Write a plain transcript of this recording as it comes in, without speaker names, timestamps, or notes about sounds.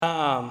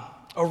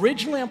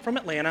Originally, I'm from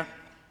Atlanta,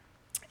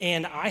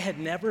 and I had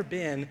never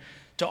been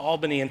to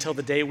Albany until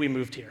the day we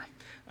moved here.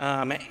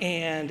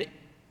 And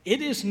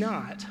it is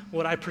not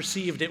what I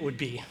perceived it would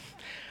be.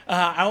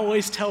 I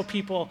always tell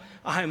people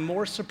I'm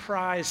more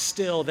surprised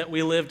still that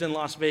we lived in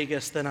Las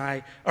Vegas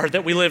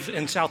that we live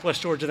in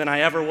Southwest Georgia than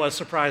I ever was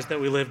surprised that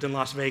we lived in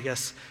Las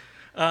Vegas.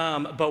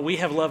 But we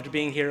have loved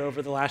being here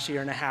over the last year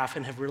and a half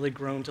and have really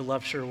grown to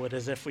love Sherwood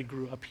as if we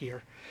grew up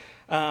here.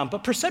 But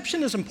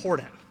perception is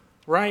important,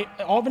 right?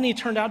 Albany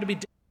turned out to be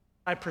different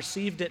than I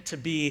perceived it to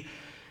be,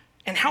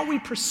 and how we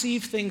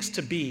perceive things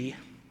to be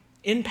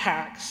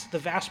impacts the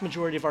vast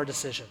majority of our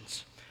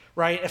decisions,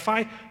 right? If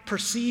I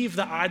perceive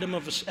the item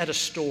at a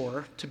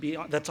store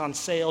that's on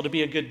sale to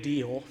be a good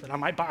deal, then I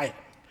might buy it,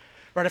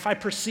 right? If I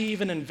perceive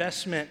an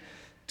investment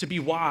to be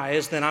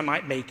wise, then I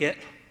might make it.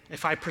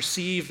 If I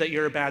perceive that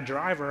you're a bad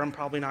driver, I'm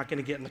probably not going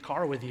to get in the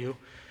car with you,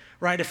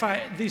 right?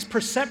 These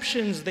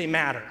perceptions, they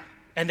matter,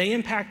 and they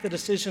impact the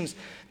decisions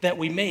that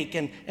we make.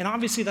 And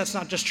obviously, that's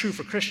not just true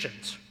for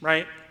Christians,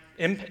 right?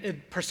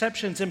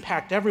 Perceptions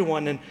impact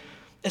everyone, and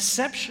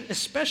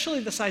especially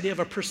this idea of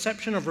a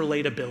perception of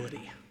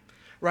relatability,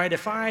 right?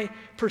 If I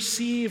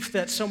perceive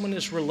that someone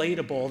is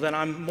relatable, then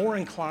I'm more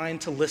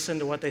inclined to listen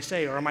to what they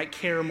say, or I might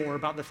care more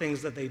about the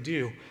things that they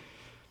do.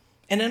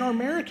 And in our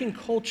American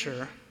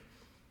culture,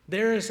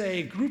 there is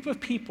a group of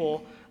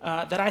people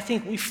that I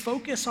think we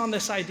focus on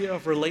this idea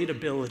of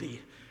relatability,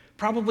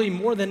 probably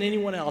more than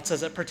anyone else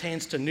as it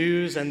pertains to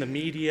news and the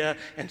media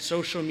and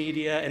social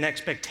media and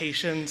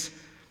expectations.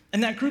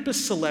 And that group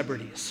is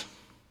celebrities.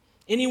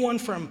 Anyone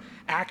from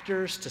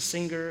actors to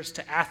singers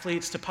to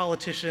athletes to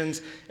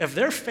politicians, if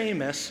they're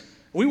famous,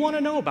 we want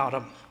to know about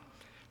them,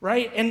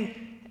 right?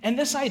 And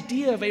this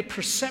idea of a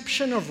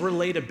perception of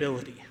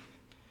relatability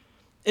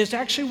is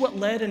actually what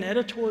led an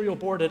editorial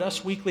board at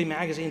Us Weekly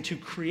magazine to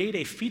create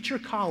a feature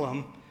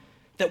column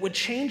that would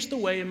change the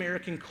way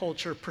American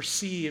culture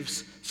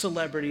perceives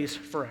celebrities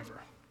forever.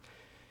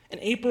 In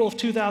April of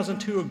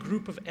 2002, a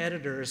group of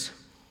editors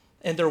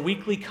in their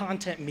weekly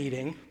content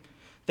meeting,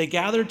 they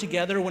gathered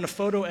together when a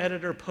photo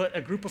editor put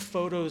a group of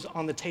photos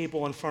on the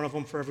table in front of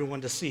them for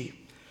everyone to see.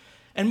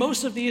 And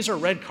most of these are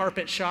red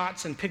carpet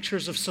shots and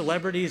pictures of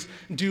celebrities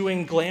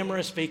doing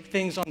glamorous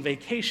things on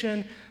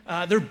vacation.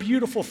 They're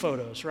beautiful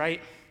photos,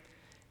 right?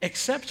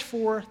 Except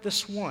for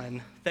this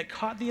one that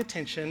caught the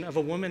attention of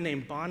a woman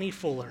named Bonnie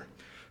Fuller,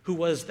 who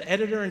was the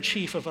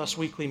editor-in-chief of Us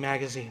Weekly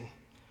magazine.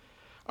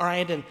 All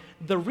right, and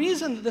the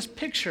reason that this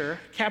picture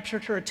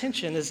captured her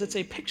attention is it's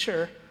a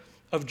picture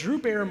of Drew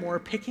Barrymore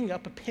picking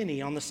up a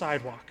penny on the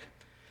sidewalk.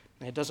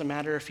 And it doesn't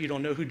matter if you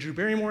don't know who Drew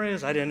Barrymore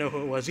is. I didn't know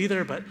who it was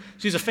either, but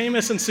she's a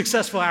famous and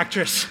successful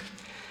actress.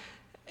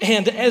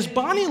 And as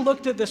Bonnie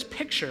looked at this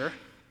picture,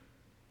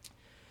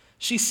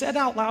 she said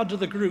out loud to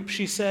the group,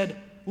 she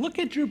said, "Look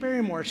at Drew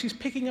Barrymore, she's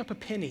picking up a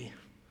penny.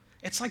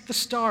 It's like the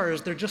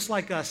stars, they're just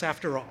like us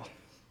after all."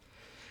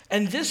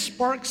 And this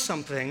sparked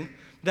something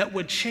that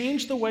would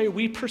change the way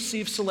we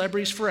perceive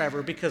celebrities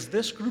forever, because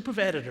this group of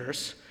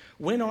editors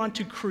went on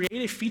to create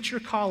a feature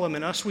column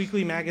in Us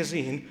Weekly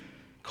magazine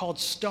called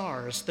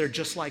Stars, They're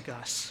Just Like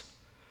Us,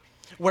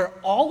 where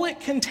all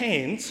it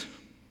contains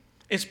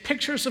is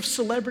pictures of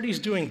celebrities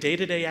doing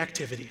day-to-day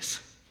activities.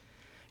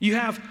 You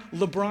have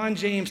LeBron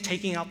James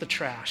taking out the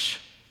trash,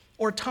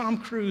 or Tom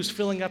Cruise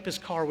filling up his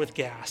car with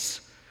gas,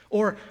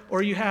 or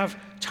you have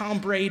Tom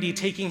Brady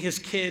taking his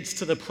kids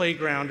to the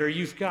playground, or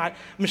you've got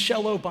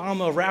Michelle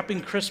Obama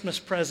wrapping Christmas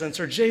presents,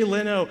 or Jay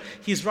Leno,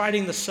 he's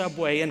riding the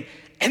subway,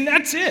 and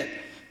that's it.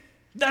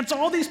 That's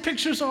all these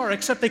pictures are,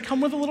 except they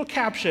come with a little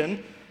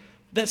caption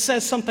that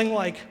says something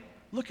like,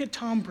 "Look at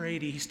Tom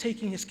Brady, he's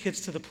taking his kids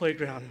to the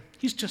playground.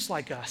 He's just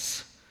like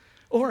us."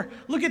 Or,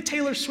 "Look at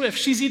Taylor Swift,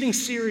 she's eating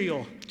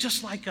cereal,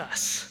 just like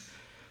us."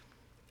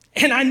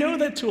 And I know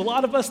that to a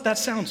lot of us, that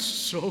sounds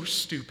so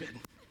stupid,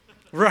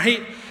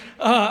 right?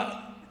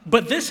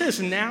 But this has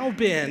now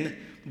been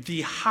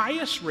the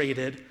highest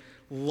rated,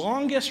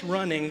 longest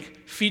running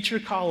feature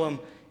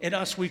column in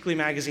Us Weekly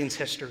magazine's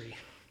history.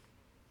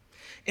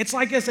 It's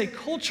like as a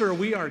culture,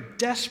 we are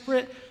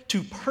desperate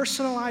to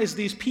personalize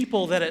these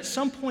people that at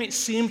some point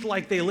seemed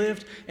like they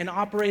lived and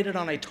operated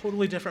on a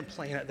totally different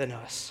planet than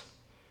us.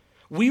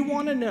 We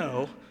want to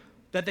know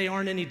that they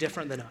aren't any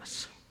different than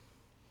us.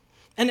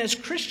 And as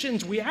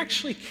Christians, we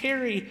actually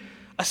carry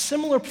a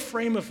similar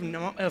frame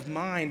of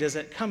mind as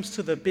it comes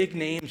to the big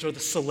names or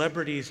the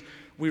celebrities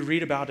we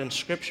read about in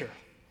Scripture.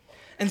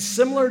 And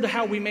similar to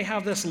how we may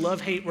have this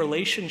love-hate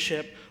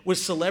relationship with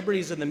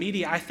celebrities in the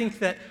media, I think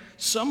that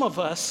some of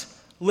us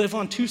live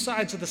on two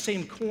sides of the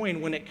same coin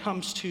when it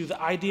comes to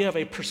the idea of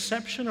a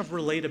perception of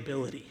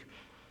relatability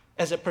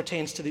as it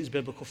pertains to these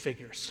biblical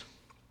figures.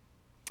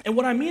 And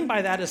what I mean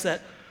by that is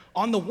that,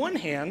 on the one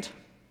hand,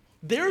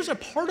 there's a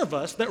part of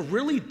us that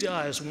really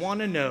does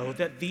want to know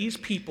that these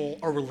people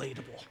are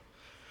relatable,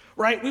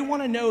 right? We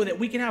want to know that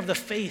we can have the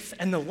faith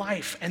and the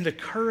life and the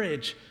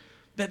courage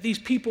that these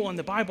people in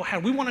the Bible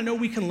had. We want to know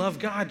we can love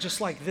God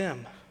just like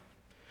them.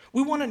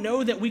 We want to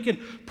know that we can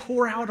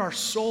pour out our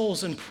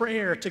souls in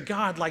prayer to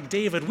God like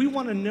David. We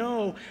want to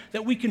know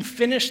that we can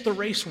finish the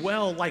race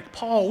well like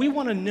Paul. We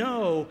want to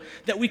know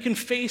that we can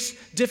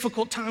face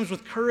difficult times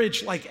with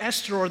courage like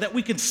Esther, or that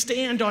we can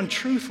stand on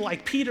truth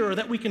like Peter, or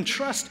that we can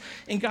trust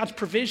in God's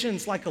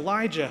provisions like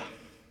Elijah.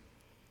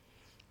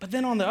 But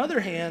then on the other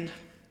hand,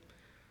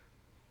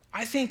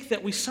 I think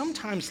that we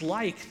sometimes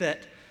like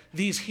that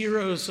these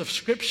heroes of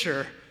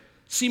Scripture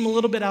seem a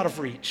little bit out of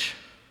reach.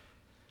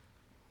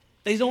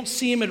 They don't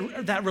seem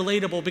that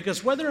relatable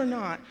because whether or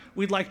not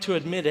we'd like to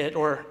admit it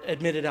or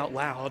admit it out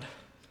loud,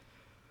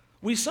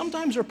 we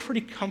sometimes are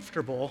pretty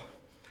comfortable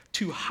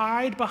to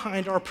hide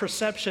behind our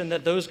perception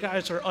that those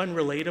guys are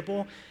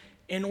unrelatable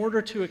in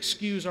order to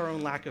excuse our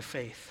own lack of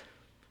faith,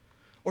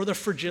 or the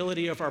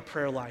fragility of our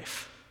prayer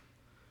life,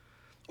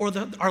 or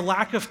our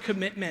lack of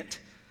commitment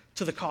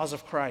to the cause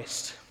of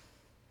Christ.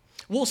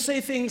 We'll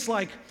say things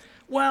like,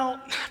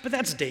 well, but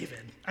that's David.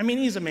 I mean,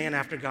 he's a man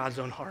after God's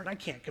own heart. I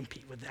can't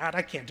compete with that.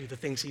 I can't do the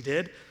things he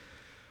did.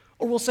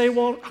 Or we'll say,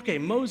 well, okay,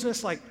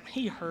 Moses,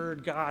 he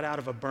heard God out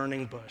of a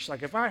burning bush.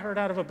 If I heard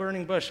out of a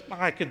burning bush,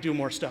 I could do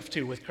more stuff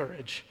too with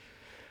courage,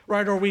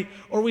 right? Or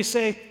we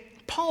say,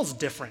 Paul's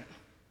different.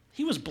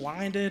 He was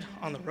blinded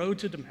on the road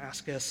to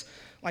Damascus.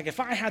 If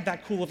I had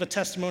that cool of a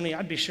testimony,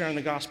 I'd be sharing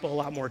the gospel a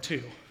lot more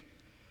too.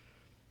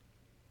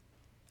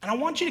 And I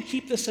want you to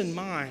keep this in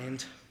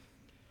mind,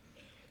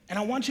 and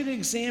I want you to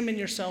examine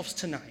yourselves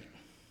tonight.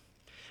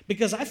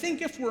 Because I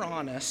think if we're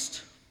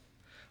honest,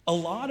 a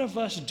lot of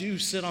us do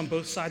sit on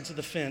both sides of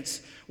the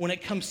fence when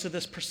it comes to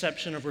this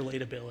perception of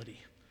relatability.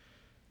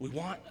 We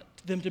want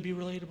them to be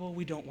relatable,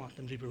 we don't want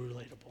them to be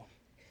relatable.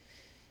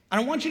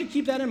 And I want you to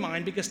keep that in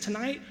mind because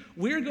tonight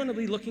we're going to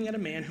be looking at a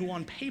man who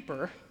on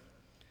paper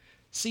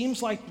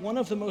seems like one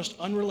of the most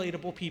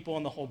unrelatable people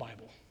in the whole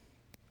Bible.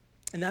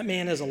 And that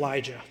man is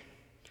Elijah.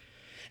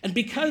 And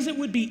because it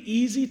would be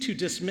easy to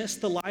dismiss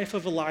the life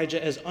of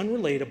Elijah as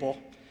unrelatable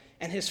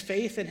and his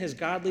faith and his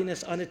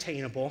godliness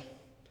unattainable,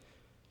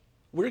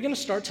 we're going to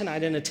start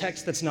tonight in a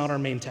text that's not our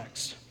main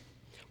text.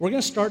 We're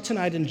going to start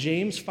tonight in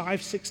James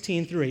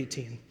 5:16 through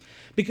 18,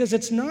 because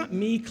it's not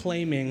me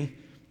claiming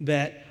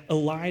that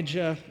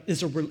Elijah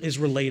is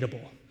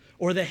relatable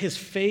or that his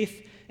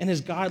faith and his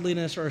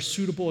godliness are a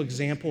suitable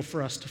example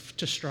for us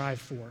to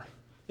strive for.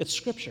 It's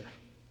Scripture.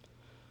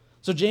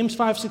 So James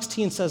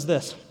 5:16 says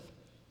this: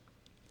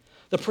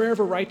 "The prayer of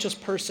a righteous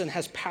person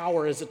has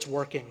power as it's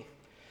working.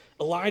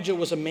 Elijah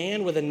was a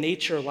man with a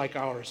nature like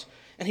ours,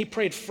 and he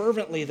prayed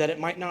fervently that it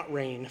might not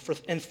rain.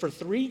 And for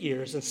 3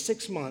 years and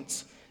 6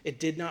 months it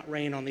did not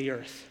rain on the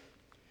earth.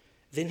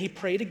 Then he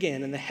prayed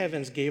again, and the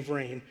heavens gave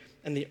rain,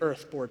 and the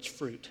earth bore its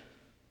fruit."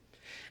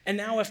 And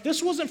now, if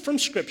this wasn't from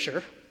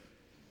Scripture,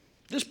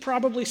 this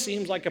probably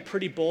seems like a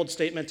pretty bold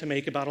statement to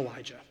make about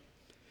Elijah.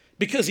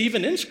 Because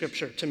even in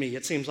Scripture, to me,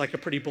 it seems like a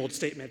pretty bold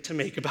statement to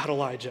make about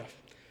Elijah.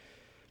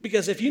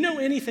 Because if you know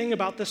anything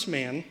about this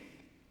man,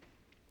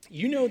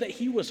 you know that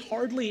he was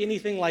hardly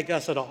anything like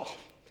us at all.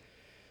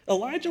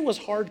 Elijah was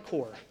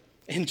hardcore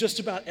in just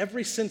about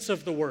every sense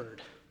of the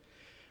word.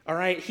 All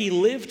right, he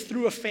lived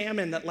through a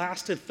famine that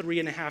lasted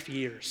 3.5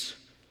 years.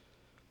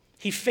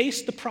 He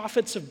faced the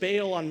prophets of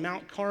Baal on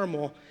Mount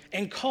Carmel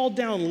and called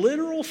down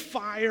literal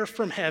fire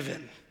from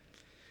heaven.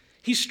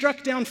 He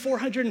struck down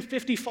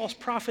 450 false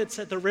prophets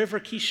at the river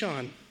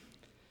Kishon.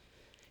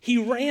 He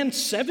ran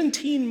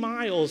 17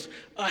 miles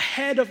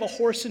ahead of a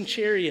horse and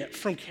chariot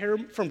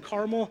from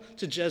Carmel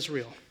to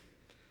Jezreel.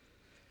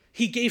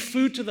 He gave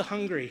food to the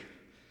hungry.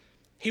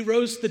 He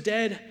rose the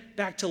dead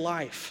back to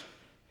life.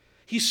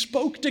 He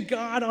spoke to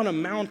God on a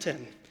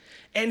mountain,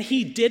 and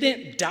he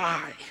didn't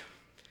die.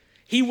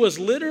 He was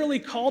literally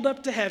called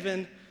up to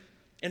heaven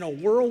in a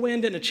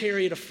whirlwind and a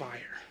chariot of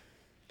fire.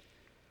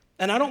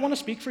 And I don't want to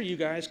speak for you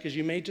guys because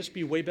you may just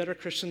be way better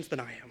Christians than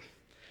I am.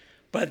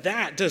 But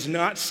that does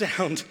not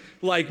sound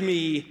like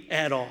me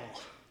at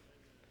all.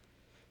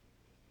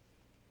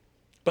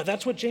 But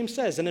that's what James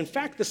says. And in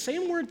fact, the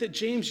same word that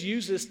James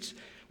uses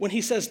when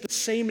he says the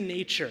same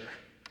nature,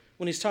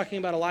 when he's talking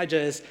about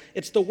Elijah,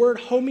 it's the word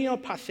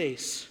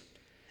homeopathes.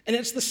 And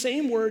it's the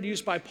same word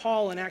used by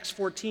Paul in Acts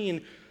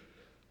 14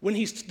 when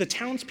the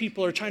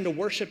townspeople are trying to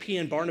worship he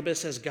and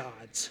Barnabas as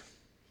gods.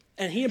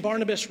 And he and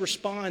Barnabas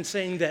respond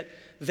saying that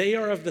they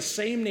are of the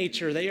same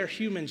nature, they are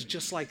humans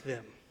just like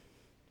them.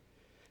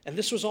 And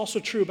this was also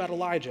true about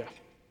Elijah.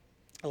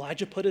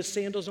 Elijah put his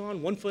sandals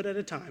on 1 foot at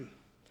a time.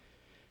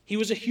 He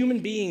was a human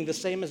being the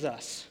same as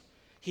us.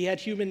 He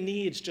had human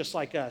needs just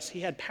like us.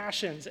 He had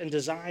passions and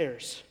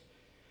desires.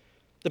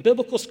 The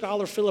biblical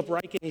scholar Philip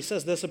Ryken, he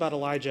says this about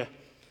Elijah.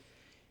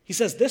 He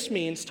says this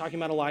means, talking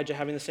about Elijah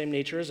having the same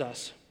nature as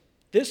us,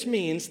 this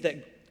means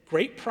that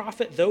great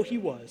prophet though he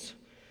was,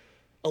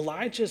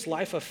 Elijah's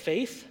life of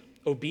faith,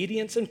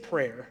 obedience, and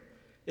prayer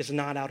is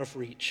not out of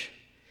reach.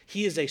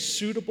 He is a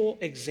suitable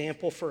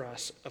example for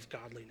us of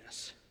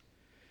godliness.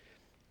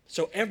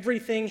 So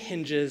everything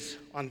hinges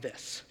on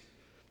this.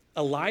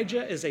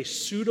 Elijah is a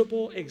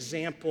suitable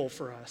example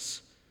for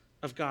us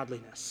of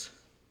godliness.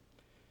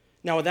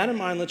 Now, with that in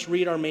mind, let's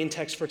read our main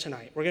text for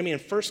tonight. We're going to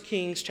be in 1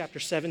 Kings chapter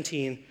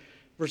 17,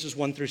 verses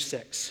 1 through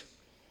 6.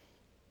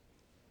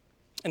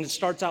 And it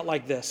starts out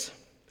like this.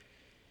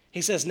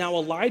 He says, "Now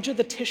Elijah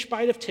the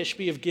Tishbite of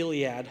Tishbe of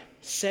Gilead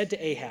said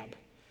to Ahab,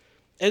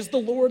 'As the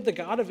Lord, the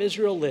God of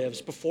Israel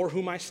lives, before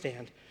whom I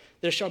stand,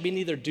 there shall be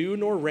neither dew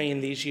nor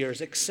rain these years,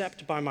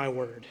 except by my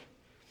word.'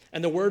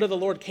 And the word of the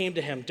Lord came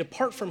to him,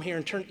 'Depart from here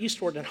and turn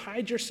eastward and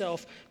hide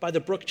yourself by the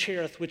brook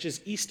Cherith, which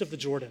is east of the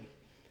Jordan.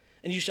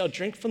 And you shall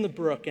drink from the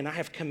brook, and I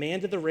have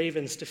commanded the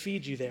ravens to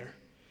feed you there.'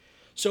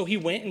 So he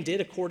went and did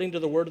according to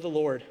the word of the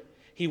Lord.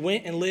 He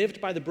went and lived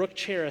by the brook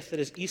Cherith that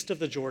is east of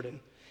the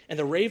Jordan. And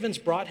the ravens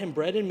brought him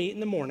bread and meat in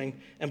the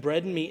morning and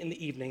bread and meat in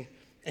the evening,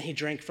 and he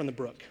drank from the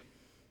brook."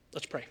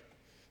 Let's pray.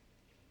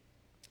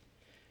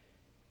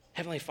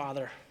 Heavenly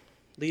Father,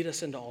 lead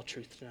us into all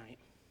truth tonight.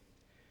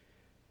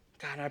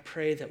 God, I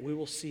pray that we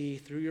will see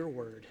through your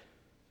word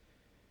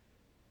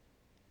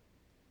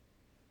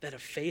that a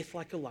faith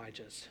like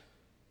Elijah's,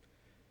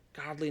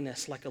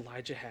 godliness like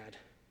Elijah had,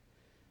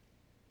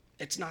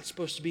 it's not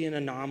supposed to be an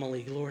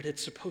anomaly, Lord.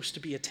 It's supposed to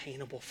be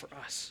attainable for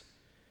us.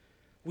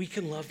 We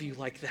can love you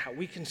like that.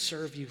 We can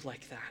serve you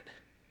like that.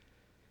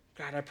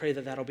 God, I pray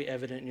that that'll be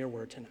evident in your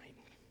word tonight.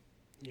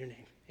 In your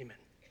name, amen.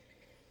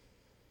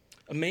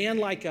 A man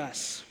like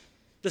us,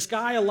 this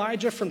guy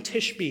Elijah from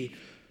Tishbe,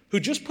 who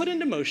just put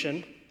into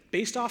motion,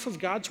 based off of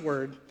God's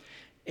word,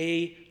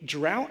 a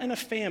drought and a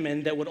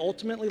famine that would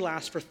ultimately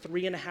last for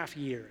 3.5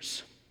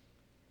 years.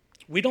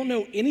 We don't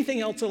know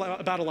anything else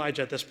about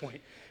Elijah at this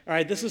point. All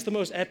right, this is the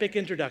most epic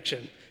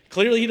introduction.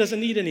 Clearly, he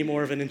doesn't need any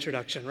more of an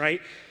introduction, right?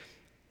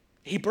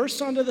 He bursts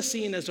onto the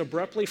scene as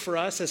abruptly for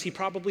us as he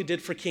probably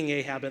did for King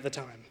Ahab at the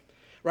time,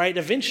 right?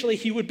 Eventually,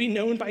 he would be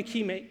known by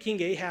King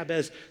Ahab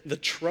as the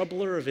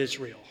troubler of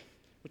Israel,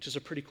 which is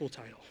a pretty cool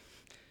title.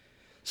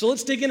 So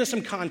let's dig into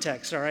some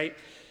context, all right?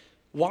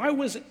 Why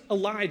was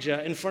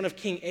Elijah in front of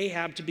King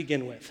Ahab to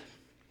begin with?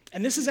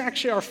 And this is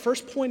actually our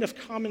first point of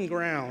common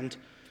ground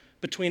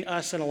between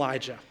us and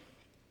Elijah.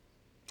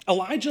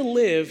 Elijah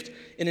lived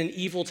in an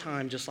evil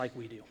time just like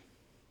we do.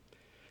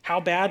 How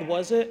bad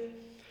was it?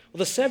 Well,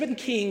 the 7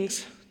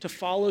 kings to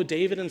follow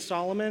David and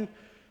Solomon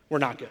were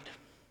not good.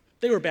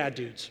 They were bad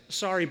dudes, a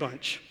sorry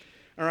bunch.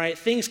 All right,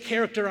 things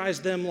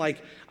characterized them like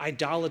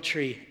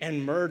idolatry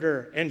and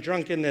murder and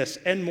drunkenness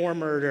and more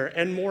murder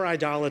and more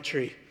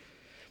idolatry.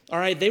 All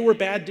right, they were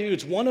bad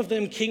dudes. One of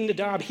them, King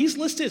Nadab, he's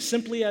listed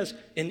simply as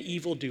an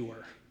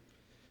evildoer.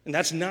 And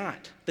that's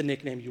not the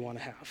nickname you want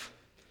to have,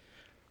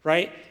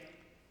 right?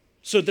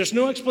 So there's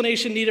no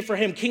explanation needed for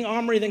him. King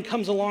Omri then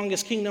comes along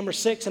as king number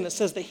 6, and it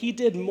says that he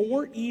did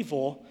more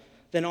evil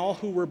than all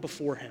who were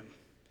before him.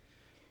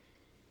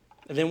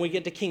 And then we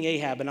get to King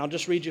Ahab, and I'll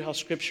just read you how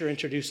Scripture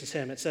introduces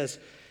him. It says,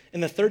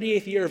 "In the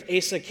 38th year of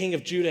Asa, king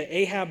of Judah,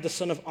 Ahab the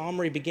son of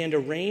Omri began to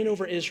reign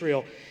over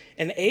Israel.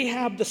 And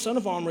Ahab the son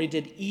of Omri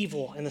did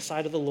evil in the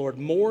sight of the Lord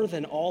more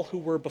than all who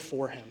were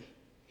before him.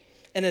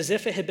 And as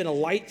if it had been a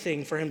light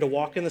thing for him to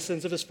walk in the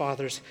sins of his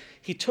fathers,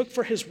 he took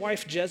for his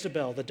wife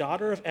Jezebel, the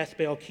daughter of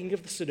Ethbaal, king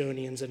of the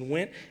Sidonians, and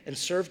went and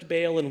served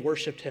Baal and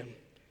worshipped him.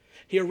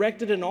 He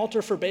erected an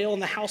altar for Baal in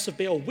the house of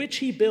Baal, which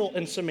he built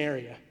in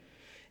Samaria.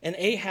 And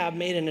Ahab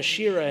made an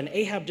Asherah, and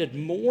Ahab did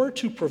more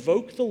to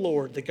provoke the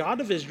Lord, the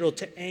God of Israel,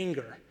 to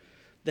anger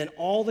than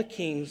all the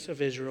kings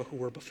of Israel who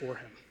were before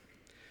him."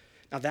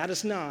 Now, that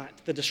is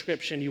not the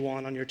description you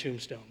want on your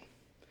tombstone,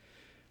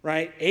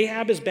 right?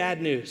 Ahab is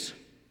bad news.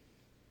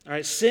 All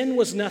right, sin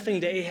was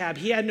nothing to Ahab.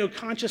 He had no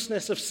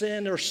consciousness of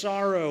sin or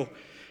sorrow.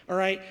 All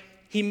right,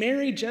 he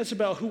married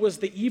Jezebel, who was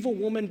the evil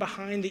woman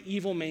behind the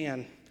evil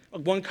man.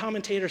 One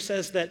commentator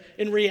says that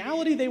in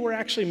reality, they were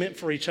actually meant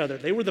for each other.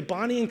 They were the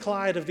Bonnie and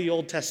Clyde of the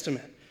Old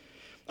Testament.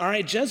 All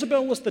right,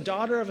 Jezebel was the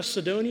daughter of a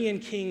Sidonian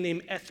king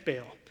named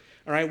Ethbaal,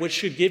 all right, which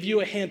should give you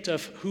a hint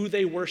of who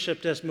they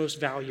worshiped as most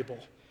valuable.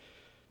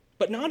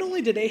 But not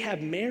only did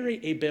Ahab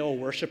marry a Baal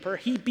worshiper,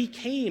 he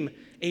became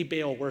a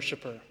Baal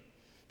worshiper.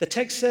 The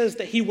text says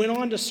that he went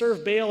on to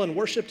serve Baal and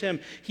worshiped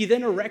him. He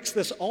then erects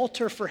this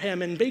altar for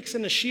him and makes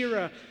an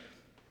Asherah,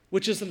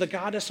 which is the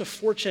goddess of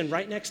fortune,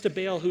 right next to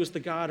Baal, who is the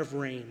god of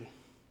rain.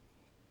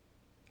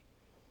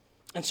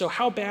 And so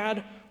how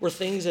bad were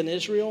things in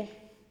Israel?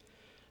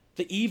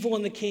 The evil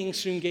in the king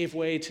soon gave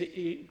way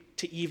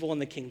to evil in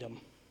the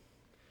kingdom.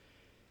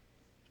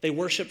 They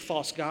worshiped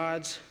false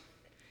gods.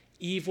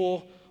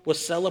 Evil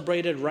was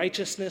celebrated.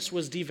 Righteousness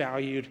was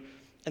devalued.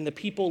 And the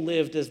people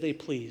lived as they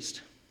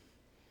pleased.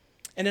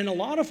 And in a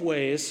lot of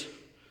ways,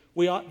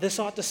 this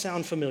ought to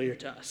sound familiar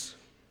to us.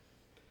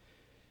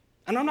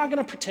 And I'm not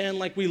going to pretend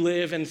like we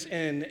live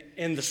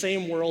in the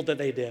same world that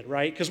they did,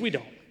 right? Because we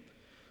don't.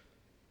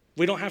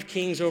 We don't have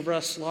kings over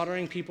us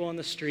slaughtering people on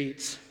the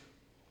streets.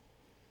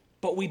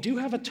 But we do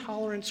have a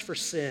tolerance for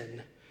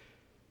sin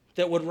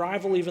that would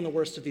rival even the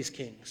worst of these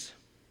kings.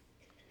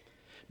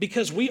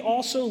 Because we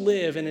also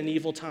live in an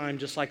evil time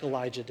just like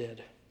Elijah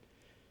did.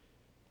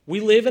 We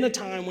live in a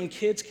time when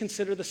kids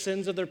consider the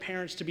sins of their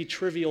parents to be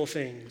trivial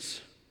things.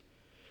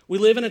 We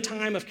live in a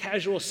time of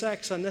casual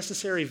sex,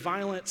 unnecessary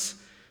violence,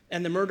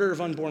 and the murder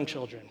of unborn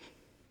children.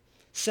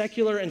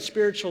 Secular and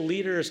spiritual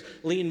leaders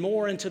lean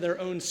more into their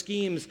own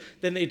schemes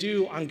than they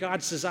do on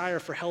God's desire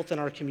for health in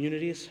our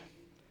communities.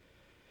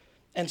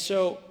 And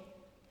so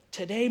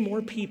today,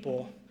 more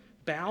people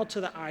bow to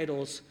the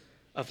idols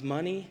of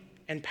money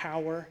and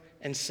power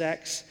and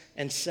sex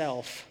and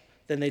self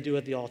than they do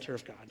at the altar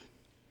of God.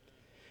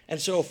 And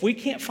so if we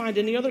can't find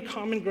any other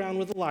common ground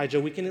with Elijah,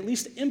 we can at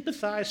least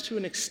empathize to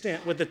an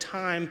extent with the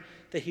time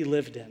that he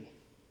lived in.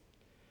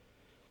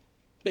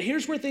 But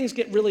here's where things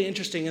get really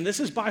interesting, and this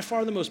is by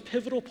far the most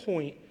pivotal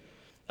point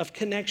of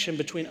connection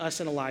between us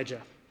and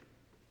Elijah.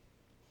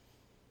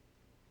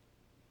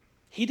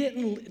 He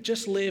didn't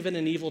just live in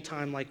an evil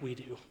time like we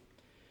do.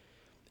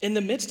 In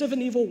the midst of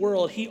an evil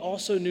world, he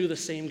also knew the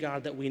same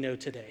God that we know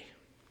today.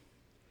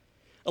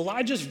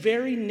 Elijah's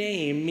very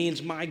name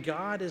means, "My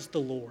God is the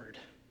Lord."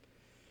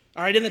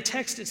 All right, in the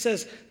text it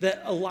says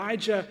that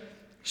Elijah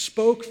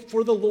spoke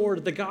for the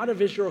Lord, the God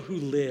of Israel who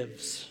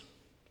lives.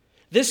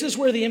 This is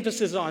where the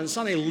emphasis is on. It's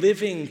on a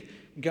living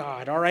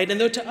God, all right? And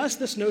though to us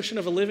this notion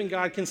of a living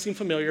God can seem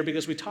familiar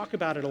because we talk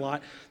about it a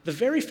lot, the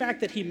very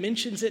fact that he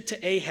mentions it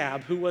to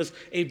Ahab, who was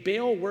a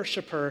Baal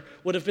worshiper,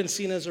 would have been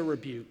seen as a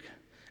rebuke.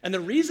 And the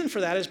reason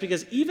for that is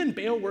because even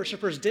Baal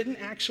worshipers didn't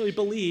actually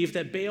believe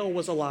that Baal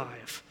was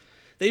alive.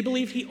 They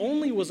believed he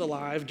only was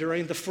alive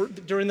during the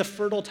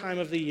fertile time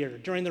of the year,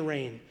 during the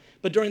rain.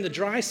 But during the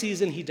dry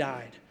season, he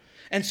died.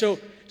 And so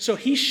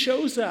he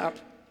shows up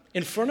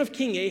in front of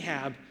King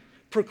Ahab,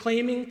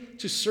 proclaiming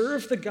to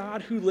serve the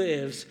God who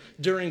lives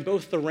during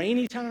both the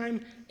rainy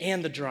time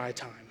and the dry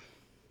time.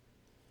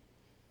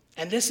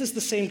 And this is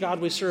the same God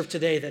we serve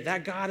today,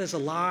 that God is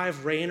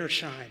alive, rain or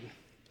shine.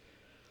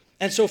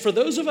 And so for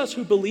those of us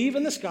who believe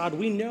in this God,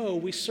 we know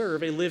we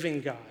serve a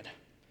living God.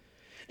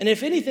 And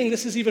if anything,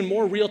 this is even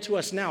more real to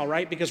us now,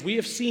 right? Because we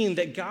have seen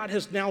that God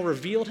has now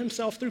revealed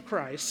himself through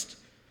Christ.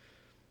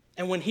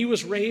 And when he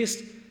was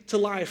raised to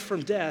life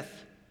from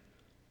death,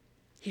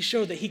 he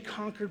showed that he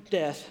conquered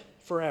death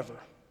forever.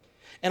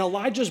 And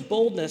Elijah's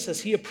boldness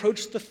as he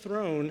approached the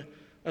throne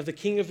of the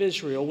king of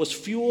Israel was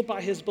fueled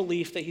by his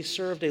belief that he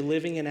served a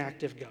living and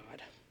active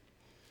God.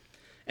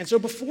 And so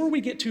before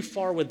we get too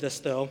far with this,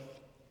 though,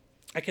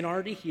 I can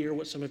already hear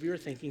what some of you are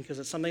thinking because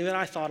it's something that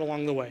I thought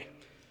along the way.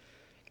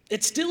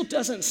 It still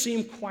doesn't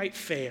seem quite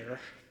fair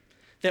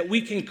that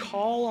we can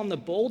call on the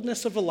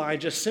boldness of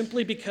Elijah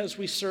simply because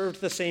we served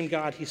the same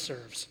God he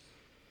serves.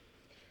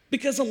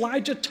 Because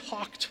Elijah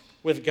talked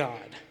with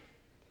God.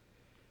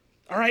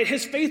 All right,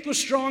 his faith was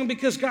strong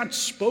because God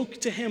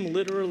spoke to him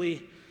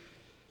literally.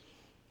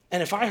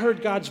 And if I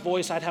heard God's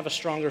voice, I'd have a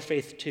stronger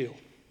faith too.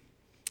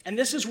 And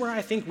this is where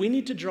I think we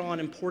need to draw an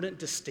important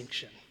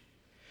distinction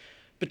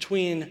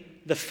between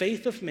the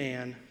faith of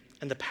man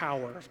and the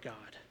power of God.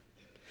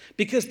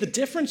 Because the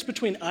difference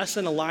between us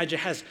and Elijah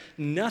has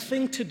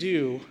nothing to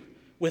do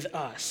with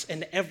us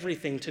and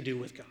everything to do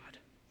with God.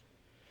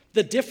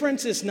 The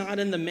difference is not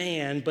in the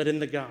man, but in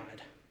the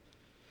God.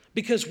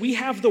 Because we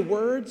have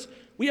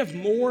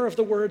more of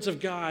the words of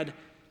God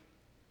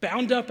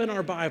bound up in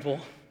our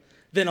Bible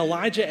than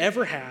Elijah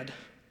ever had,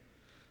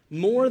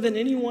 more than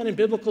anyone in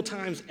biblical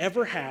times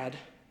ever had.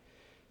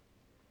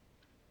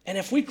 And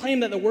if we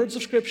claim that the words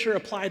of Scripture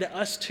apply to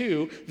us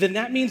too, then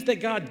that means that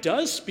God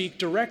does speak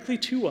directly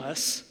to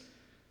us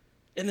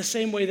in the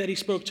same way that he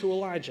spoke to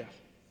Elijah.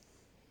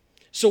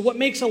 So what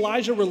makes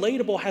Elijah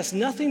relatable has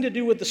nothing to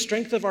do with the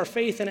strength of our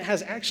faith, and it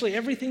has actually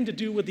everything to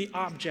do with the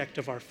object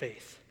of our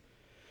faith.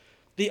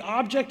 The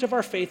object of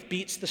our faith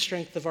beats the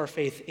strength of our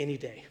faith any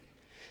day.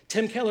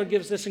 Tim Keller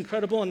gives this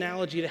incredible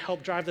analogy to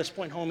help drive this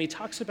point home. He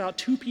talks about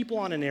two people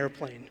on an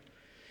airplane,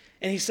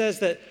 and he says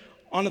that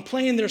on the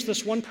plane, there's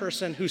this one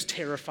person who's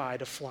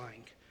terrified of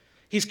flying.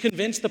 He's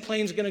convinced the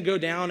plane's going to go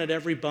down at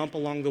every bump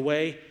along the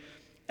way.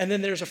 And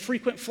then there's a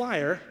frequent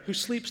flyer who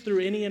sleeps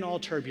through any and all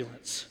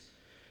turbulence.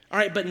 All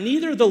right, but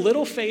neither the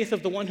little faith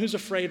of the one who's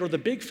afraid or the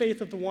big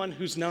faith of the one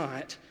who's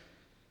not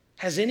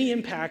has any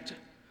impact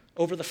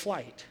over the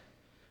flight.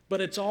 But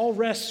it's all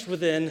rests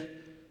within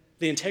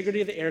the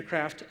integrity of the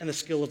aircraft and the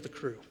skill of the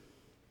crew.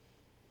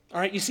 All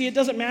right, you see, it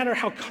doesn't matter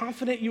how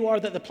confident you are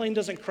that the plane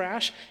doesn't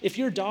crash. If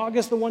your dog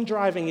is the one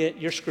driving it,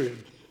 you're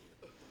screwed.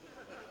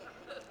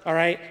 All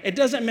right, it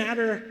doesn't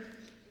matter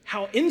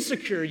how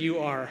insecure you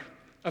are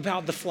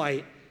about the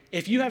flight.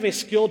 If you have a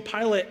skilled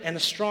pilot and a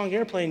strong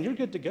airplane, you're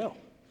good to go,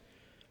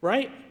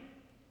 right?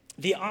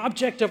 The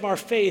object of our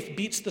faith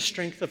beats the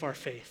strength of our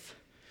faith.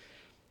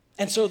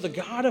 And so the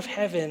God of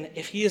heaven,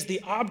 if he is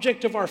the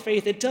object of our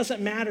faith, it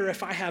doesn't matter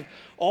if I have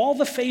all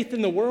the faith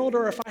in the world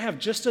or if I have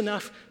just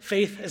enough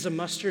faith as a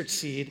mustard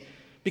seed,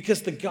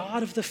 because the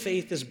God of the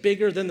faith is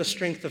bigger than the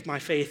strength of my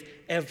faith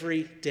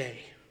every day.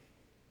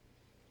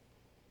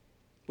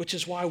 Which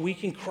is why we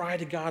can cry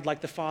to God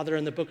like the Father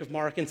in the book of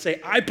Mark and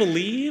say, I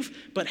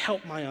believe, but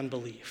help my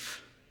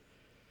unbelief.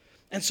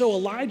 And so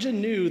Elijah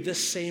knew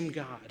this same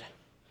God.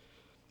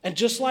 And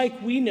just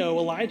like we know,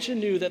 Elijah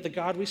knew that the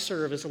God we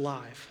serve is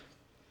alive.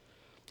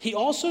 He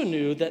also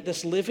knew that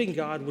this living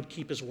God would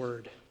keep his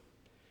word.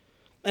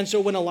 And so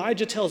when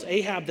Elijah tells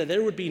Ahab that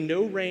there would be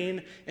no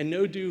rain and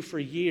no dew for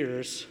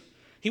years,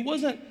 He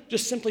wasn't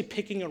just simply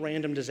picking a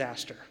random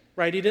disaster,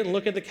 right? He didn't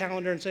look at the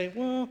calendar and say,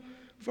 well,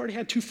 we've already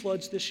had 2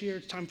 floods this year.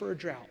 It's time for a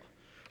drought,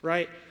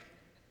 right?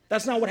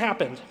 That's not what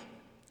happened.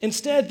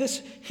 Instead,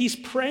 he's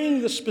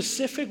praying the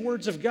specific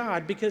words of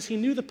God because he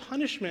knew the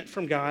punishment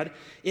from God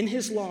in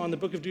his law in the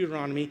book of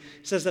Deuteronomy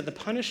says that the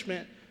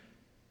punishment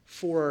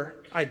for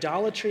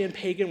idolatry and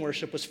pagan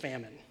worship was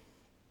famine.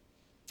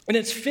 And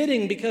it's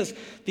fitting because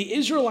the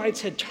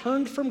Israelites had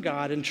turned from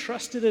God and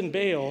trusted in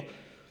Baal,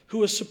 who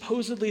was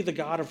supposedly the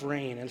god of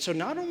rain. And so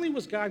not only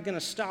was God going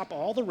to stop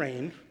all the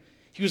rain,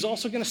 he was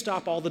also going to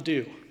stop all the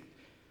dew,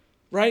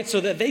 right?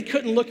 So that they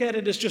couldn't look at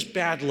it as just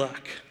bad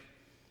luck,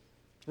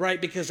 right?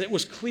 Because it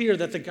was clear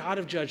that the God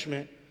of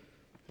judgment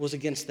was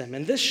against them.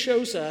 And this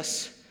shows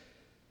us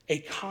a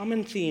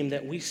common theme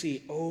that we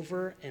see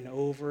over and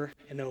over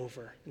and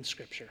over in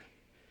Scripture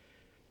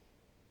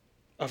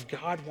of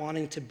God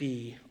wanting to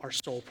be our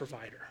sole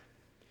provider.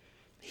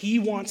 He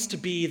wants to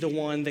be the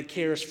one that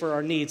cares for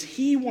our needs.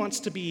 He wants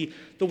to be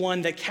the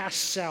one that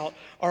casts out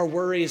our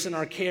worries and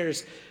our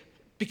cares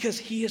because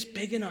he is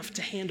big enough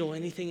to handle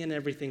anything and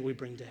everything we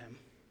bring to him.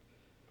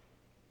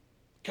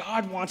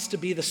 God wants to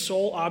be the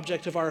sole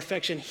object of our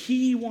affection.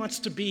 He wants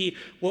to be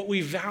what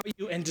we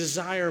value and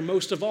desire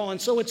most of all.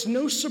 And so it's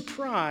no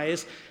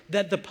surprise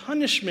that the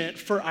punishment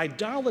for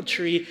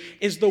idolatry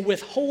is the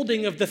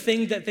withholding of the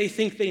thing that they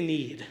think they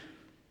need.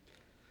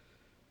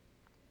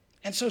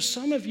 And so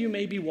some of you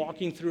may be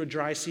walking through a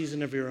dry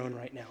season of your own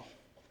right now,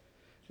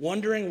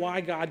 wondering why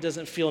God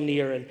doesn't feel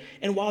near.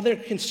 And while there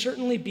can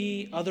certainly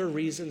be other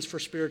reasons for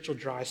spiritual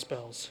dry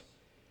spells,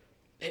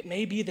 it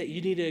may be that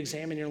you need to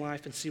examine your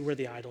life and see where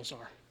the idols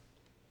are.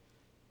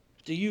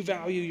 Do you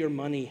value your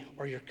money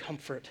or your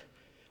comfort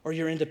or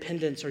your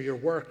independence or your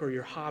work or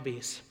your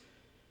hobbies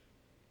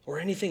or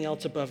anything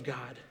else above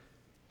God?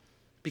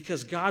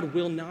 Because God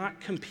will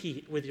not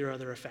compete with your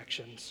other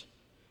affections.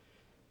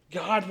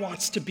 God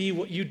wants to be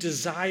what you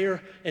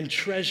desire and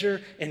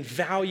treasure and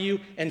value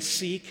and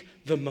seek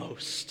the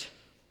most.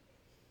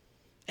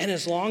 And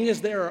as long as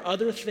there are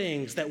other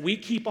things that we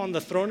keep on the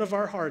throne of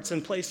our hearts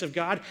in place of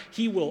God,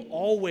 he will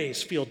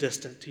always feel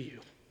distant to you.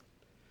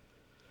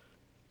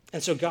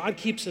 And so God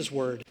keeps his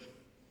word.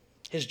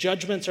 His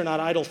judgments are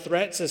not idle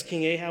threats, as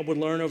King Ahab would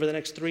learn over the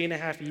next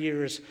 3.5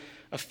 years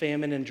of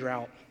famine and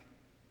drought.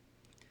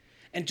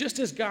 And just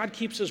as God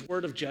keeps his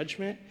word of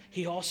judgment,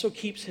 he also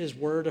keeps his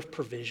word of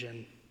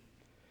provision.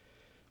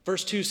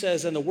 Verse 2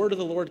 says, "And the word of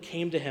the Lord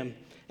came to him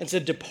and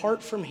said,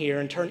 'Depart from here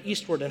and turn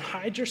eastward and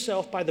hide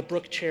yourself by the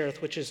brook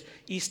Cherith, which is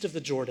east of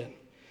the Jordan.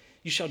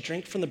 You shall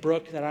drink from the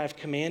brook that I have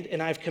commanded,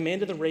 and I have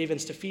commanded the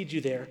ravens to feed you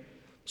there.'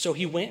 So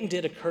he went and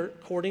did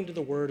according to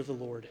the word of the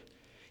Lord.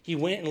 He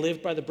went and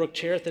lived by the brook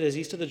Cherith that is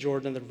east of the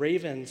Jordan, and the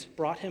ravens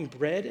brought him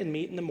bread and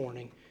meat in the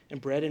morning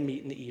and bread and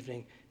meat in the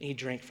evening, and he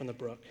drank from the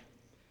brook."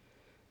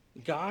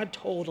 God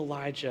told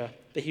Elijah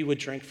that he would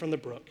drink from the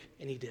brook,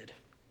 and he did.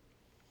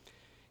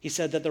 He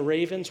said that the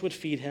ravens would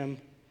feed him,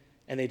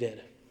 and they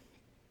did.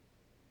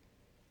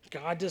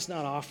 God does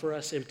not offer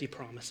us empty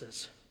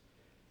promises.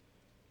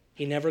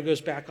 He never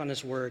goes back on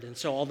his word. And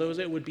so although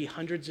it would be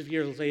hundreds of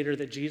years later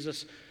that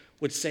Jesus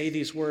would say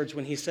these words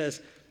when he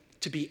says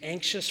to be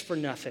anxious for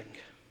nothing,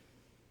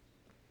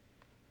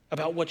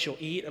 about what you'll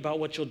eat, about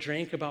what you'll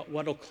drink, about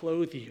what will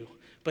clothe you,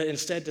 but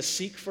instead to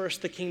seek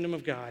first the kingdom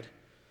of God,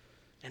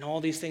 and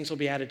all these things will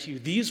be added to you.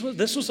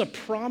 This was a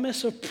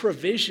promise of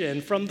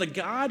provision from the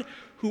God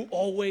who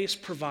always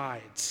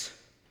provides.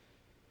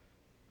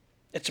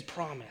 It's a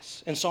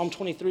promise. In Psalm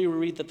 23, we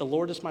read that the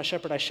Lord is my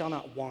shepherd, I shall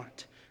not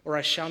want, or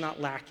I shall not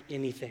lack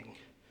anything.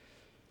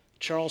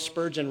 Charles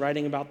Spurgeon,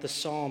 writing about this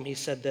psalm, he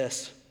said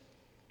this.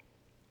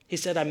 He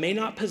said, "I may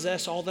not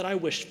possess all that I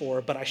wished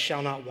for, but I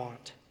shall not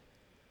want.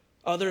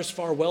 Others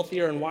far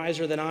wealthier and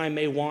wiser than I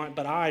may want,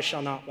 but I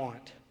shall not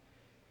want.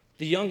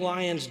 The young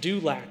lions do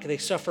lack, they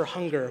suffer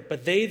hunger,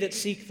 but they that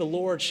seek the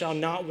Lord shall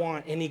not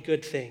want any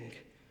good thing.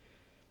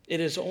 It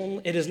is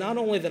not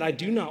only that I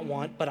do not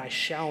want, but I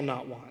shall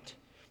not want.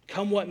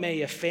 Come what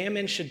may, if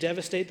famine should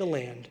devastate the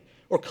land,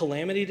 or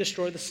calamity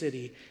destroy the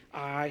city,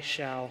 I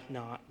shall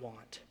not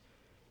want.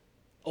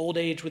 Old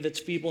age with its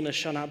feebleness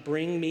shall not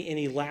bring me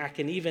any lack,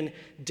 and even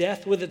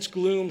death with its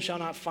gloom shall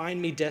not find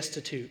me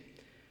destitute.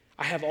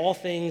 I have all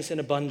things in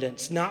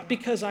abundance, not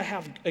because I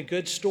have a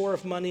good store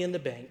of money in the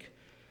bank,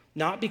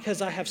 not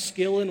because I have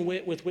skill and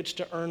wit with which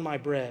to earn my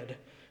bread,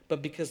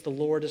 but because the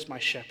Lord is my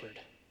shepherd."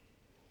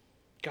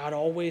 God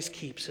always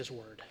keeps his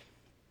word.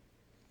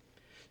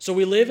 So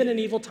we live in an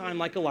evil time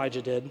like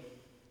Elijah did,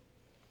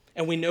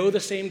 and we know the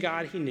same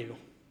God he knew.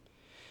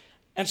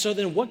 And so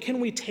then what can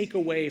we take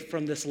away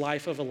from this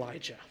life of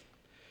Elijah?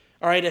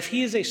 All right, if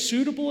he is a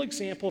suitable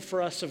example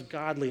for us of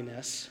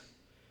godliness,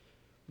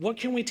 what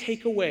can we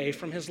take away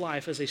from his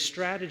life as a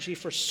strategy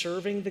for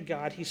serving the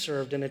God he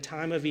served in a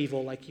time of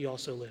evil like he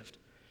also lived?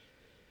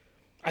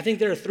 I think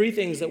there are 3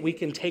 things that we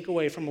can take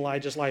away from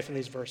Elijah's life in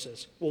these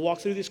verses. We'll walk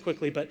through these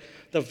quickly, but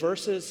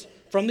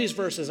from these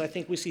verses, I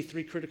think we see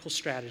 3 critical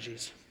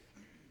strategies.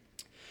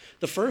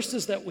 The first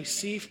is that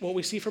what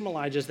we see from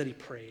Elijah is that he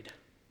prayed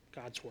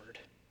God's word.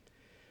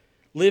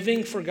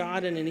 Living for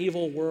God in an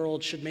evil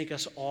world should make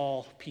us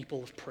all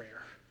people of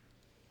prayer.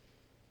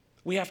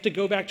 We have to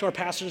go back to our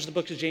passage in the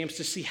book of James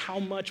to see how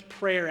much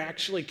prayer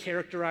actually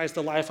characterized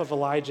the life of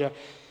Elijah.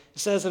 It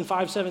says in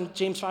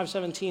James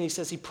 5:17, he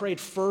says, he prayed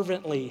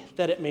fervently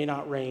that it may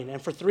not rain.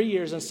 And for 3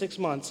 years and 6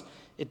 months,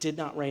 it did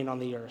not rain on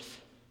the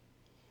earth.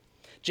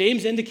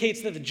 James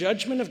indicates that the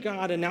judgment of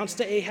God announced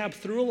to Ahab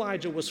through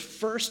Elijah was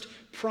first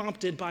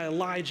prompted by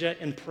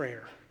Elijah in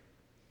prayer.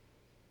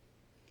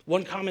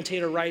 One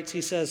commentator writes,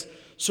 he says,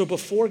 so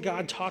before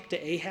God talked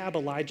to Ahab,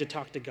 Elijah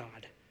talked to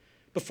God.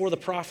 Before the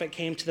prophet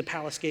came to the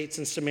palace gates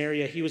in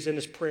Samaria, he was in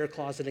his prayer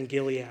closet in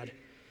Gilead.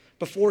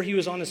 Before he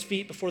was on his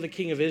feet before the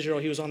king of Israel,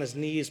 he was on his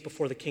knees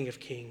before the King of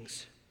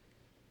Kings.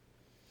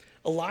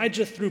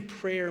 Elijah, through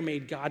prayer,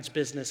 made God's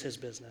business his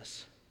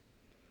business.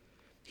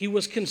 He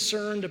was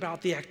concerned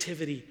about the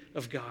activity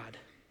of God.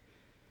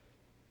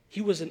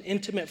 He was an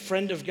intimate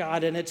friend of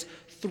God, and it's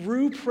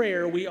through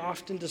prayer we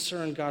often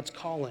discern God's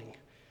calling.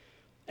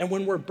 And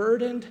when we're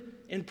burdened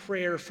in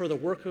prayer for the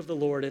work of the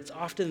Lord, it's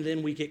often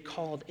then we get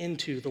called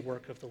into the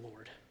work of the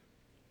Lord.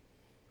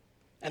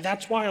 And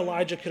that's why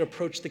Elijah could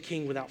approach the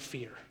king without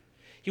fear.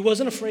 He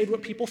wasn't afraid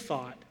what people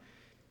thought.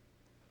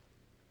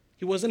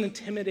 He wasn't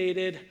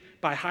intimidated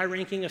by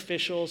high-ranking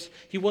officials.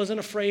 He wasn't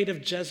afraid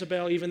of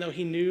Jezebel, even though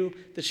he knew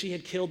that she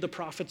had killed the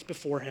prophets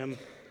before him.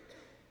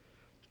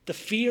 The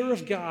fear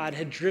of God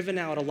had driven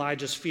out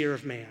Elijah's fear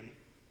of man.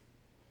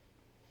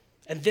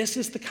 And this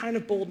is the kind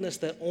of boldness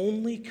that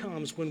only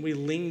comes when we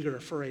linger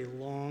for a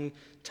long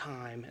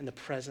time in the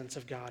presence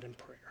of God in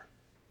prayer.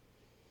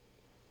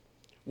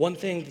 One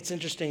thing that's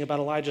interesting about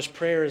Elijah's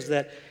prayer is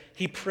that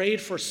he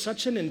prayed for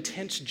such an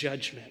intense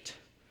judgment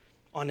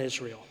on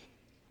Israel.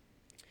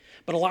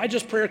 But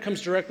Elijah's prayer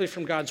comes directly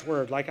from God's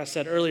word, like I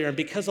said earlier. And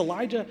because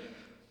Elijah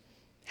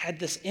had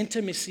this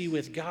intimacy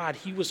with God,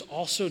 he was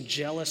also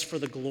jealous for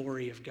the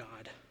glory of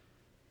God.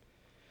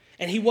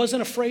 And he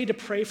wasn't afraid to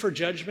pray for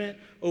judgment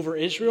over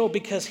Israel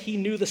because he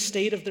knew the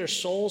state of their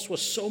souls was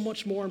so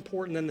much more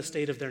important than the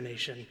state of their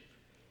nation.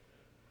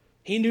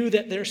 He knew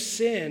that their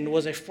sin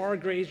was a far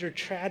greater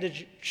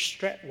tragedy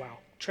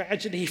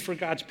for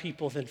God's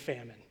people than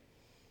famine.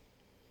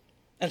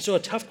 And so a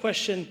tough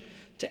question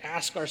to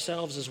ask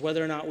ourselves is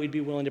whether or not we'd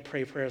be willing to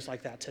pray prayers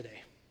like that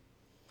today.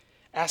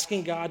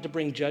 Asking God to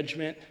bring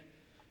judgment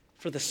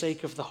for the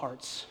sake of the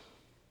hearts.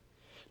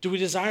 Do we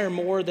desire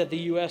more that the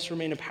U.S.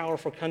 remain a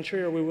powerful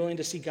country, or are we willing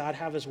to see God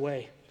have his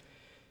way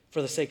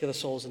for the sake of the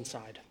souls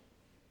inside?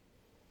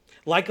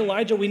 Like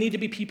Elijah, we need to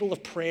be people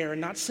of prayer,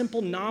 not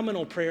simple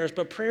nominal prayers,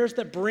 but prayers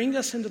that bring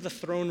us into the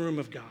throne room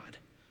of God.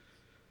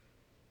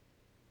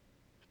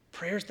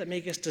 Prayers that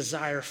make us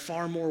desire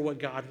far more what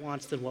God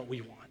wants than what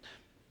we want.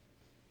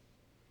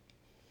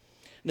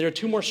 There are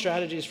two more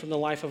strategies from the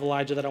life of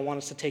Elijah that I want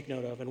us to take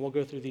note of, and we'll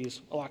go through these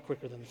a lot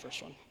quicker than the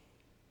first one.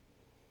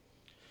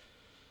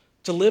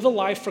 To live a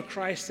life for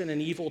Christ in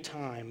an evil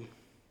time,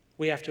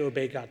 we have to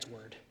obey God's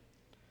word.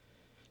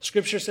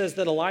 Scripture says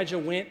that Elijah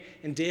went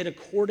and did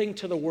according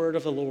to the word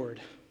of the Lord.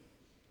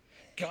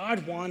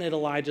 God wanted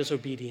Elijah's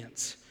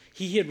obedience.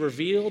 He had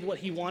revealed what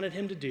he wanted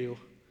him to do,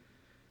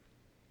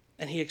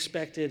 and he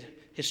expected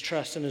his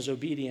trust and his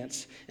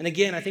obedience. And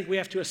again, I think we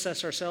have to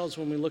assess ourselves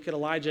when we look at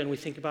Elijah and we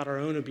think about our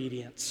own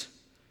obedience.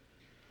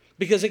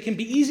 Because it can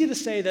be easy to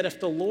say that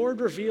if the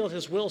Lord revealed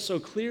his will so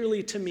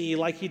clearly to me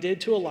like he did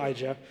to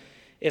Elijah,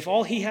 if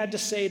all he had to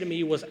say to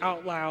me was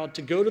out loud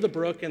to go to the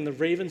brook and the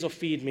ravens will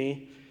feed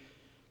me,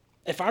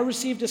 if I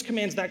received his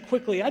commands that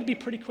quickly, I'd be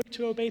pretty quick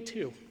to obey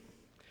too.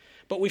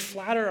 But we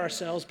flatter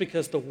ourselves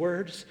because the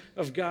words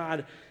of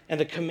God and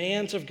the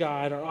commands of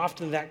God are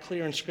often that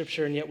clear in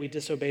Scripture, and yet we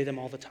disobey them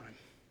all the time.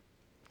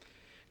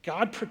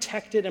 God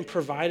protected and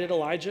provided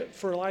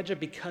for Elijah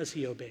because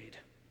he obeyed.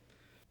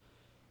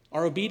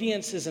 Our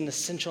obedience is an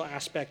essential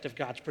aspect of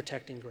God's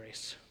protecting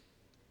grace.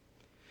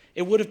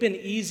 It would have been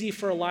easy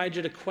for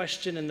Elijah to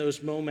question in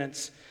those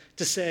moments,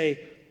 to say,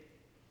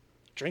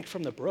 drink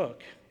from the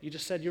brook. You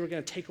just said you were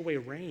going to take away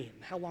rain.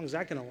 How long is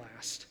that going to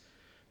last?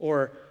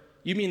 Or,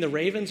 you mean the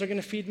ravens are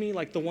going to feed me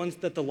like the ones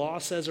that the law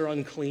says are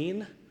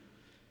unclean?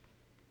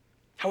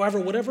 However,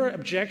 whatever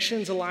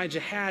objections Elijah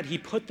had, he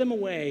put them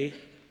away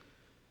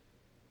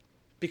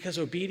because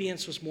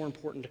obedience was more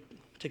important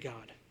to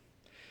God.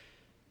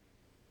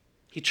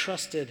 He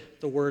trusted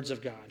the words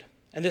of God.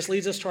 And this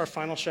leads us to our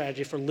final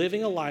strategy for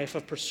living a life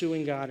of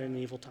pursuing God in an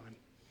evil time.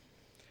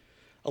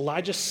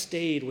 Elijah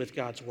stayed with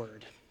God's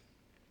word.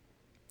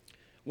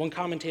 One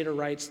commentator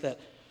writes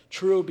that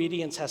true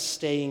obedience has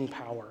staying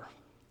power.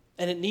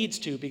 And it needs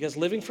to, because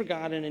living for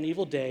God in an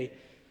evil day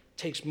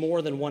takes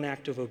more than one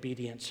act of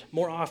obedience.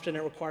 More often,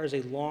 it requires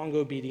a long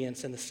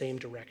obedience in the same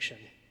direction.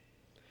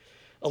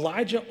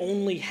 Elijah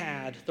only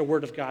had the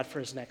word of God for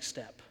his next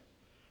step,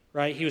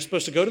 right? He was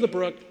supposed to go to the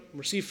brook,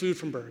 receive food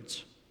from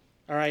birds.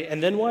 All right,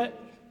 and then what?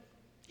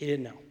 He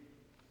didn't know.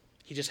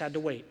 He just had to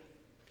wait.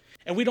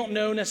 And we don't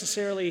know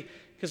necessarily,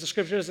 because the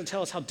scripture doesn't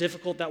tell us how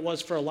difficult that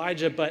was for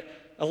Elijah, but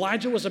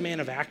Elijah was a man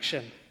of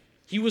action.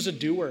 He was a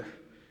doer.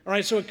 All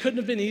right, so it couldn't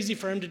have been easy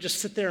for him to just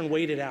sit there and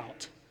wait it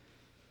out.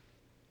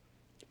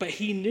 But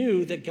he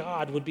knew that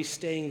God would be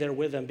staying there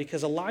with him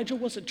because Elijah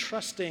wasn't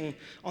trusting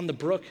on the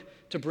brook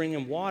to bring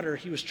him water.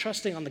 He was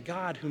trusting on the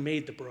God who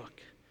made the brook.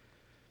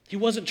 He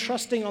wasn't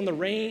trusting on the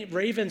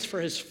ravens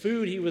for his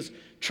food. He was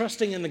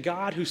trusting in the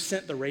God who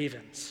sent the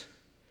ravens,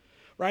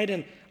 right?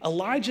 And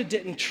Elijah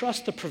didn't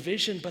trust the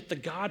provision, but the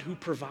God who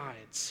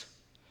provides,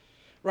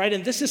 right?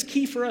 And this is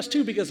key for us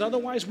too, because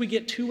otherwise we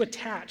get too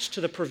attached to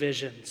the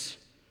provisions.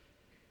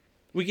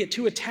 We get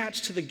too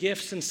attached to the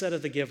gifts instead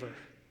of the giver.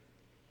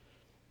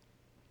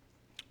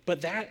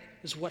 But that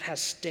is what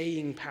has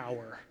staying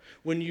power.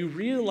 When you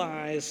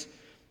realize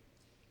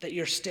that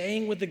you're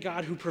staying with the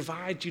God who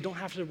provides, you don't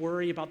have to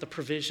worry about the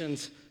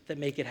provisions that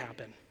make it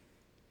happen.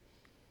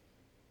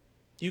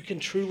 You can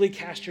truly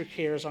cast your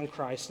cares on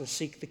Christ and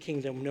seek the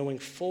kingdom, knowing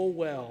full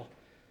well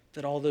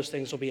that all those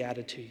things will be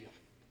added to you.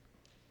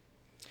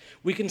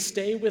 We can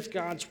stay with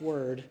God's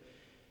word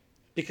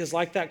because,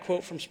 like that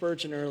quote from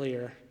Spurgeon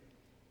earlier,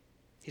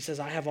 he says,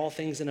 I have all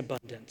things in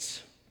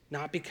abundance,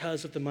 not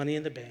because of the money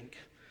in the bank,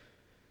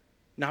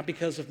 not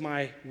because of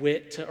my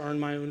wit to earn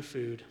my own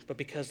food, but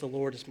because the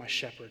Lord is my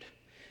shepherd.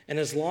 And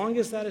as long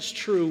as that is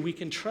true, we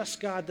can trust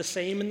God the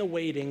same in the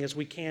waiting as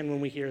we can when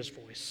we hear his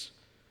voice.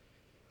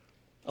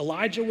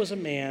 Elijah was a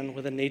man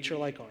with a nature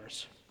like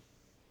ours.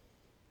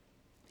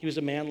 He was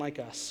a man like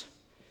us.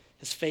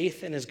 His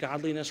faith and his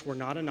godliness were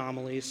not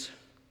anomalies.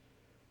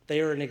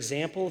 They are an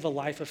example of a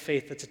life of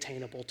faith that's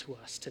attainable to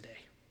us today.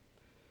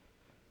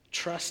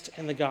 Trust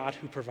in the God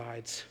who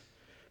provides.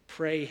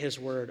 Pray his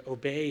word,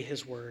 obey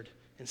his word,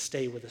 and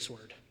stay with his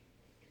word.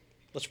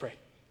 Let's pray.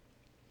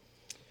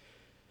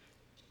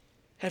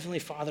 Heavenly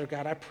Father,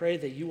 God, I pray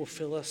that you will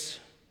fill us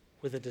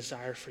with a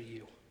desire for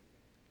you.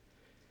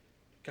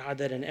 God,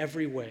 that in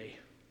every way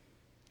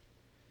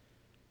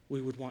we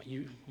would want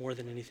you more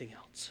than anything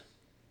else.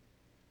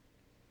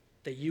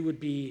 That you would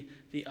be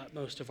the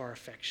utmost of our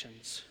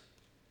affections.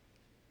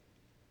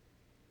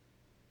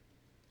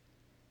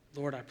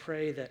 Lord, I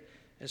pray that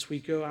as we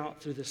go out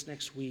through this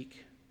next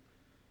week,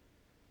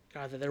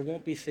 God, that there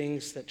won't be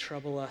things that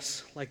trouble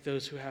us like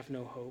those who have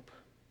no hope.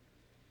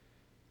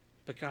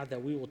 But God,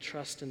 that we will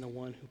trust in the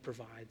one who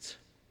provides.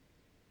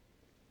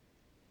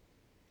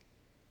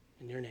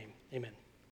 In your name, amen.